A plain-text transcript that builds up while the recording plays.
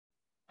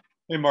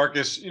Hey,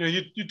 Marcus,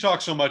 you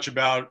talk so much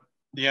about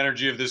the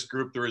energy of this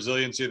group, the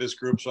resiliency of this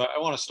group. So I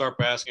want to start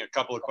by asking a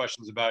couple of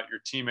questions about your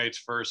teammates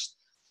first.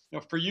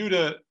 For you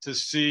to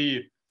see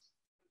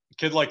a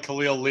kid like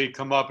Khalil Lee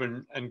come up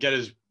and get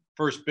his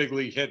first big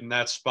league hit in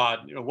that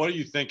spot, what are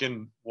you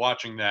thinking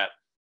watching that?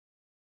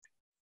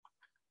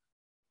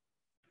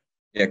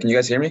 Yeah, can you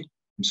guys hear me?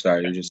 I'm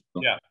sorry, you're just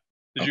Yeah.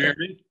 Did you okay. hear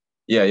me?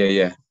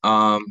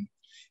 Yeah.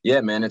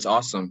 Yeah, man, it's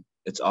awesome.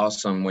 It's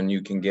awesome when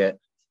you can get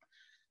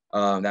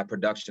that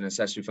production,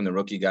 especially from the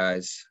rookie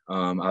guys.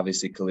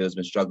 Obviously, Khalil's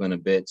been struggling a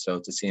bit, so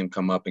to see him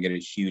come up and get a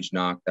huge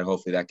knock, that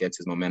hopefully that gets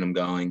his momentum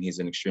going. He's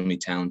an extremely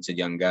talented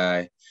young guy.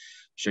 I'm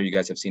sure you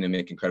guys have seen him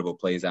make incredible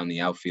plays out in the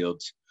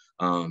outfield.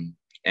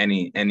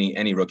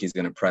 Any rookie's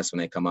going to press when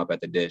they come up at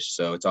the dish,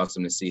 so it's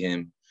awesome to see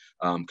him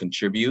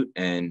contribute.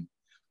 And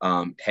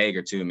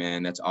Hager too,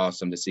 man. That's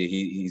awesome to see.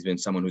 He's been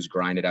someone who's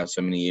grinded out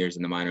so many years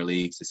in the minor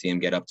leagues. To see him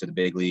get up to the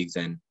big leagues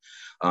and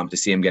to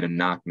see him get a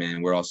knock,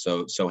 man, we're all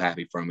so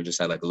happy for him. We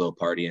just had like a little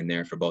party in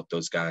there for both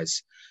those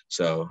guys.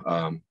 So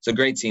it's a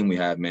great team we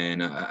have,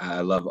 man.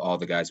 I love all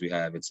the guys we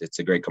have. It's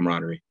a great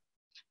camaraderie.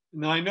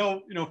 Now, I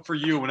know, for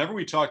you, whenever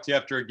we talk to you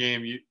after a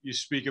game, you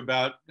speak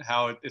about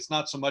how it's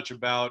not so much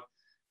about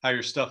how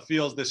your stuff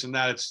feels, this and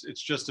that.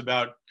 It's just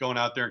about going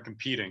out there and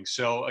competing.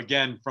 So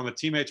again, from a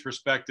teammate's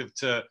perspective,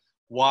 to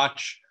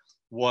watch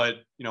what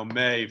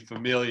May,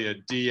 Familia,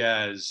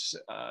 Diaz,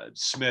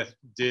 Smith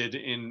did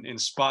in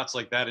spots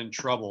like that in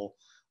trouble,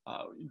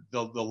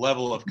 the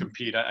level of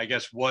compete. I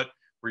guess what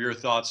were your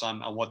thoughts on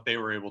what they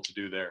were able to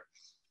do there?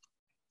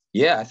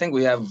 Yeah, I think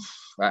we have.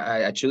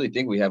 I truly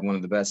think we have one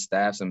of the best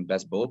staffs and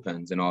best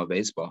bullpens in all of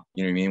baseball.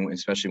 You know what I mean?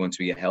 Especially once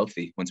we get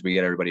healthy, once we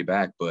get everybody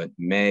back. But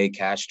May,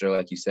 Castro,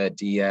 like you said,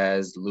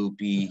 Diaz,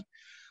 Loopy,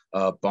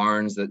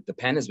 Barnes, the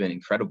pen has been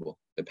incredible.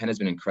 The pen has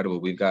been incredible.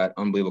 We've got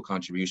unbelievable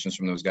contributions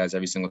from those guys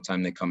every single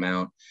time they come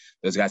out.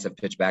 Those guys have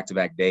pitched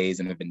back-to-back days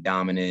and have been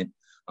dominant.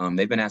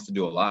 They've been asked to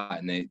do a lot,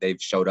 and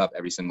they've showed up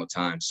every single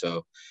time.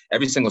 So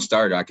every single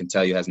starter, I can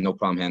tell you, has no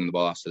problem handing the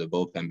ball off to the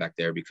bullpen back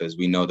there, because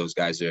we know those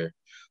guys are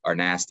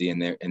nasty,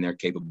 and they're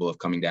capable of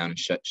coming down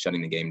and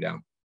shutting the game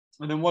down.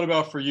 And then what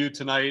about for you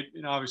tonight?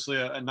 Obviously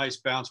a nice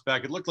bounce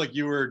back. It looked like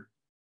you were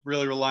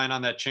really relying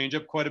on that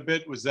changeup quite a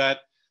bit. Was that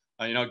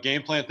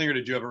game plan thing, or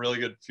did you have a really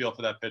good feel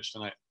for that pitch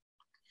tonight?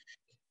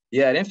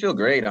 Yeah, I didn't feel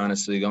great,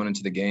 honestly, going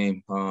into the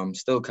game.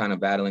 Still kind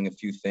of battling a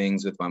few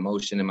things with my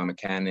motion and my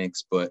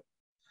mechanics, but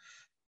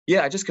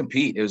yeah, I just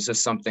compete. It was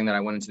just something that I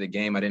went into the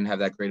game. I didn't have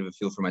that great of a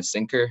feel for my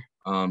sinker.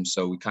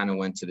 So we kind of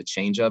went to the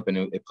changeup, and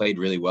it played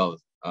really well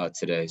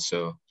today.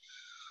 So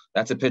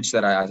that's a pitch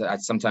that I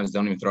sometimes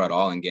don't even throw at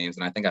all in games,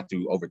 and I think I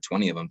threw over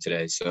 20 of them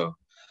today. So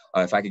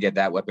if I could get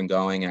that weapon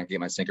going, and I could get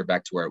my sinker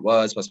back to where it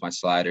was, plus my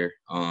slider,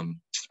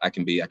 I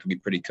could be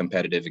pretty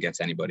competitive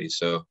against anybody.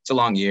 So it's a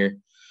long year.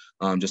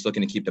 Just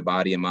looking to keep the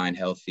body and mind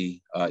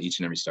healthy each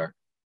and every start.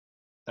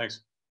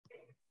 Thanks.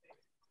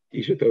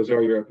 Isha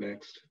Thozar, you're up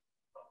next.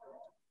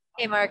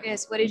 Hey,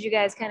 Marcus, what did you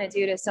guys kind of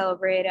do to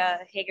celebrate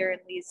Hager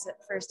and Lee's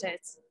first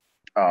hits?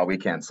 Oh, we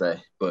can't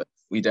say, but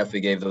we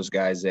definitely gave those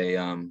guys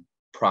a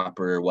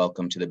proper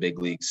welcome to the big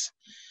leagues.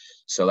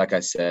 So like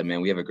I said,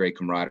 man, we have a great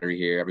camaraderie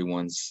here.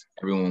 Everyone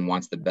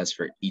wants the best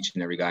for each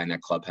and every guy in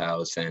that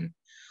clubhouse. And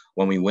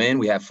when we win,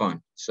 we have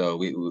fun. So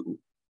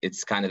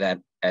it's kind of that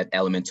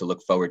element to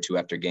look forward to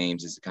after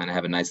games, is to kind of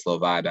have a nice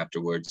little vibe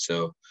afterwards.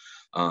 So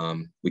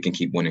we can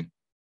keep winning.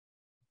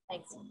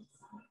 Thanks.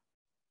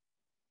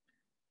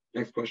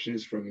 Next question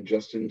is from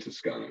Justin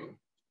Toscano.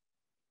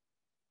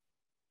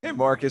 Hey,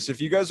 Marcus, if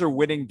you guys are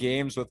winning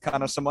games with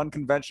kind of some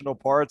unconventional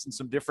parts and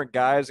some different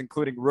guys,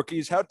 including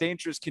rookies, how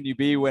dangerous can you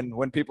be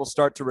when people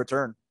start to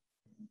return?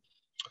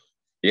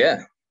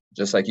 Yeah,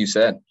 just like you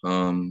said,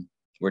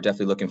 we're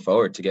definitely looking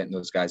forward to getting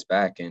those guys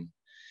back. And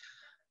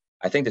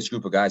I think this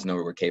group of guys know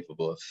what we're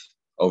capable of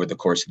over the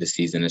course of the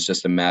season. It's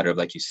just a matter of,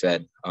 like you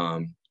said,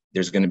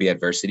 there's going to be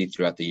adversity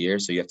throughout the year.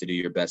 So you have to do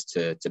your best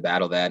to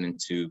battle that and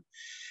to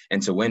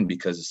win,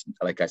 because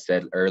like I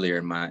said earlier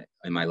in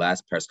my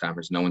last press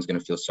conference, no one's going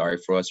to feel sorry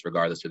for us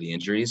regardless of the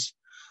injuries.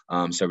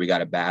 So we got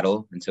to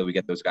battle until we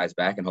get those guys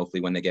back. And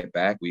hopefully when they get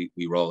back, we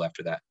roll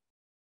after that.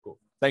 Cool.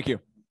 Thank you.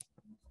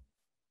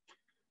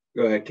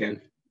 Go ahead,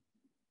 Ken.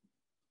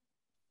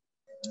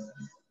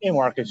 Hey,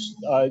 Marcus,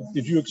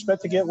 did you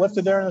expect to get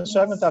lifted there in the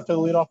seventh after the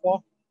leadoff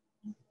walk?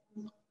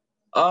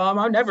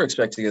 I never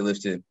expect to get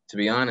lifted, to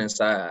be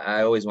honest.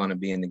 I always want to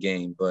be in the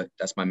game, but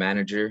that's my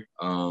manager.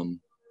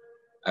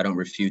 I don't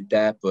refute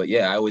that, but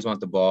yeah, I always want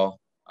the ball.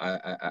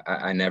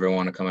 I never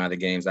want to come out of the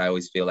games. I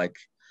always feel like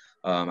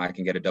I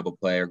can get a double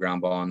play or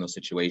ground ball in those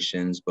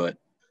situations, but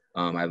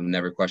I've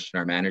never questioned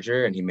our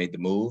manager, and he made the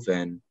move,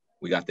 and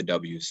we got the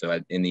W.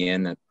 So in the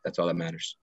end, that's all that matters.